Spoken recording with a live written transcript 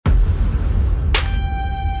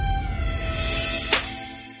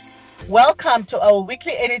Welcome to our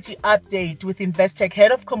weekly energy update with Investec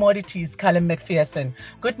Head of Commodities, Callum McPherson.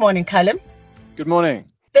 Good morning, Callum. Good morning.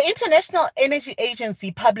 The International Energy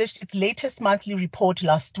Agency published its latest monthly report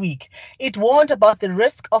last week. It warned about the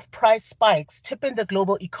risk of price spikes tipping the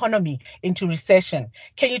global economy into recession.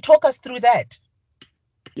 Can you talk us through that?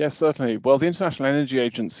 Yes, certainly. Well, the International Energy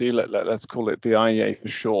Agency, let's call it the IEA for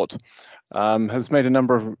short, has made a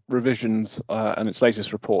number of revisions in its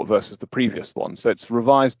latest report versus the previous one. So it's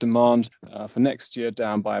revised demand for next year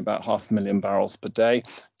down by about 500,000 barrels per day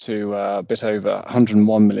to a bit over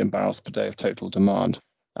 101 million barrels per day of total demand.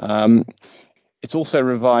 It's also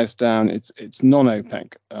revised down its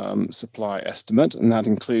non-OPEC supply estimate, and that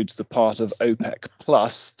includes the part of OPEC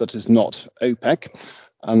plus that is not OPEC,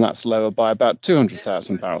 and that's lower by about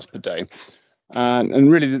 200,000 barrels per day. And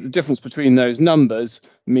really, the difference between those numbers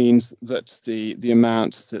means that the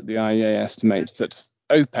amount that the IEA estimates that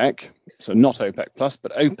OPEC, so not OPEC plus,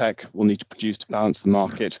 but OPEC will need to produce to balance the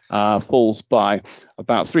market, falls by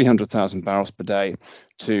about 300,000 barrels per day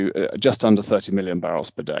to just under 30 million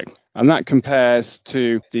barrels per day. And that compares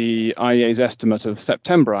to the IEA's estimate of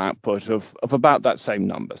September output of about that same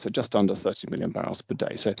number, so just under 30 million barrels per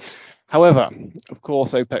day. So, however, of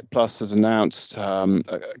course, OPEC Plus has announced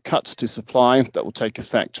cuts to supply that will take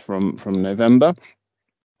effect from November.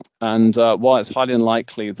 And while it's highly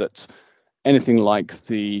unlikely that anything like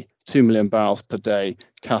the 2 million barrels per day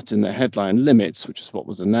cut in their headline limits, which is what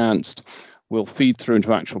was announced, will feed through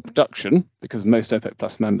into actual production, because most OPEC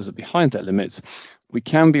Plus members are behind their limits, we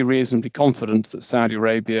can be reasonably confident that Saudi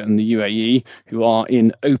Arabia and the UAE, who are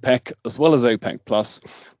in OPEC as well as OPEC Plus,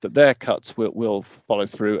 that their cuts will follow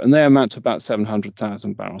through, and they amount to about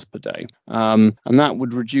 700,000 barrels per day. And that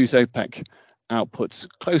would reduce OPEC outputs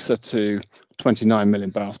closer to 29 million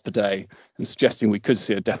barrels per day, and suggesting we could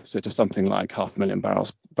see a deficit of something like 500,000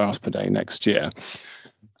 barrels per day next year.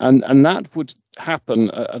 And that would happen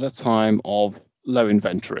at a time of low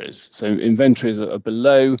inventories. So inventories are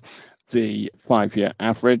below the 5-year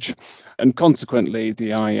average, and consequently the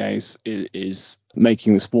IEA is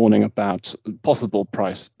making this warning about possible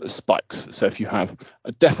price spikes. So if you have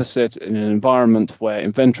a deficit in an environment where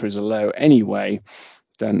inventories are low anyway,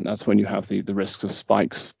 then that's when you have the risks of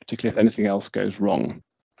spikes, particularly if anything else goes wrong.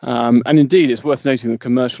 And indeed, it's worth noting that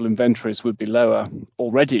commercial inventories would be lower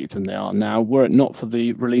already than they are now, were it not for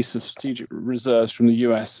the release of strategic reserves from the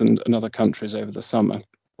US and other countries over the summer.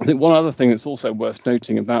 I think one other thing that's also worth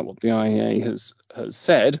noting about what the IEA has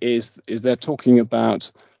said is they're talking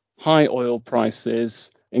about high oil prices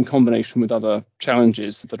in combination with other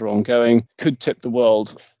challenges that are ongoing could tip the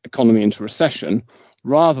world economy into recession,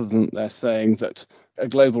 rather than they're saying that a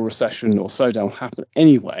global recession or slowdown will happen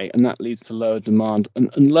anyway, and that leads to lower demand and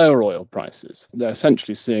lower oil prices. They're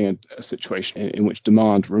essentially seeing a situation in which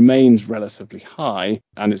demand remains relatively high,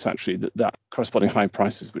 and it's actually that corresponding high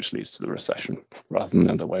prices which leads to the recession, rather than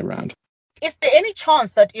the other way around. Is there any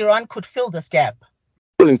chance that Iran could fill this gap?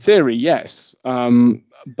 Well, in theory, yes.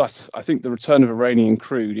 But I think the return of Iranian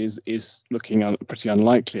crude is looking pretty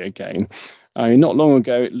unlikely again. Not long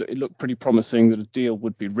ago, it looked pretty promising that a deal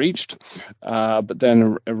would be reached, but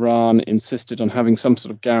then Iran insisted on having some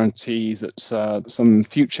sort of guarantee that some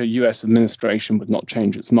future US administration would not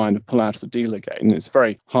change its mind and pull out of the deal again. It's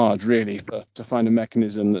very hard, really, to find a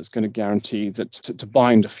mechanism that's going to guarantee that to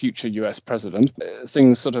bind a future US president.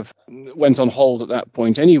 Things sort of went on hold at that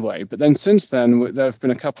point anyway, but then since then, there have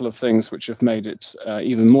been a couple of things which have made it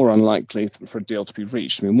even more unlikely for a deal to be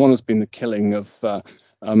reached. I mean, one has been the killing of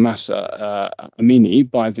Mahsa Amini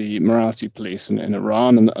by the morality police in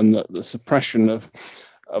Iran, and the suppression of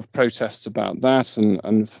protests about that,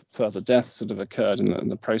 and further deaths that have occurred in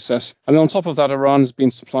the process. And on top of that, Iran has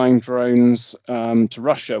been supplying drones to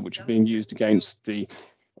Russia, which are being used against the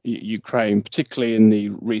Ukraine, particularly in the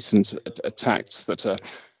recent attacks that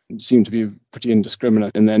seem to be pretty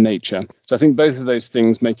indiscriminate in their nature. So I think both of those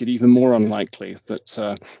things make it even more unlikely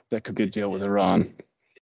that there could be a deal with Iran.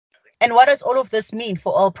 And what does all of this mean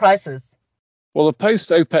for oil prices? Well, the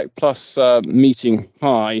post-OPEC Plus meeting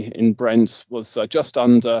high in Brent was just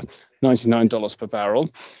under $99 per barrel.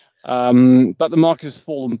 But the market has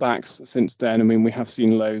fallen back since then. I mean, we have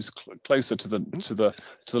seen lows closer to the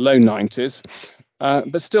low 90s.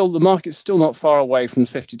 But still, the market's still not far away from the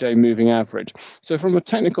 50-day moving average. So from a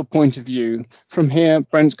technical point of view, from here,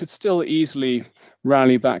 Brent could still easily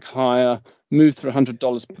rally back higher, move through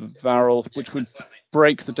 $100 per barrel, which would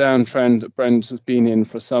break the downtrend that Brent has been in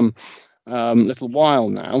for some little while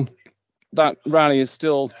now. That rally is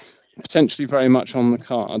still potentially very much on the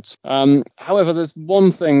cards. However, there's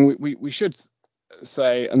one thing we should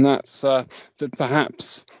say, and that's that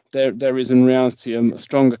perhaps there is in reality a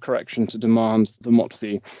stronger correction to demand than what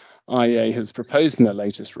the IEA has proposed in their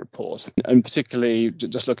latest report, and particularly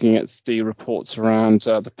just looking at the reports around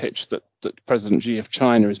the pitch that President Xi of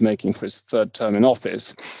China is making for his third term in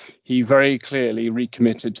office, he very clearly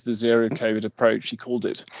recommitted to the zero COVID approach. He called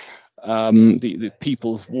it the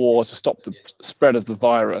people's war to stop the spread of the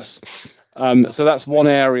virus. So that's one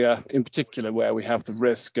area in particular where we have the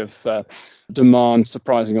risk of demand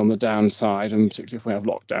surprising on the downside, and particularly if we have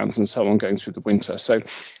lockdowns and so on going through the winter. So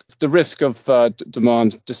the risk of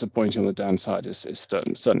demand disappointing on the downside is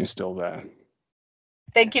certainly still there.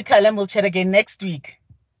 Thank you, Callum. We'll chat again next week.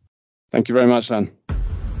 Thank you very much, Lan.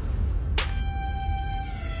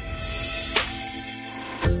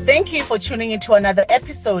 Thank you for tuning into another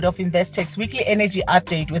episode of Investec's Weekly Energy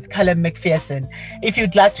Update with Callum McPherson. If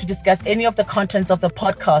you'd like to discuss any of the contents of the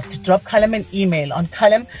podcast, drop Callum an email on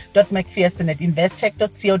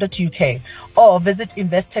callum.mcpherson@investec.co.uk or visit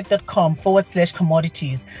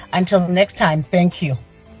investec.com/commodities. Until next time, thank you.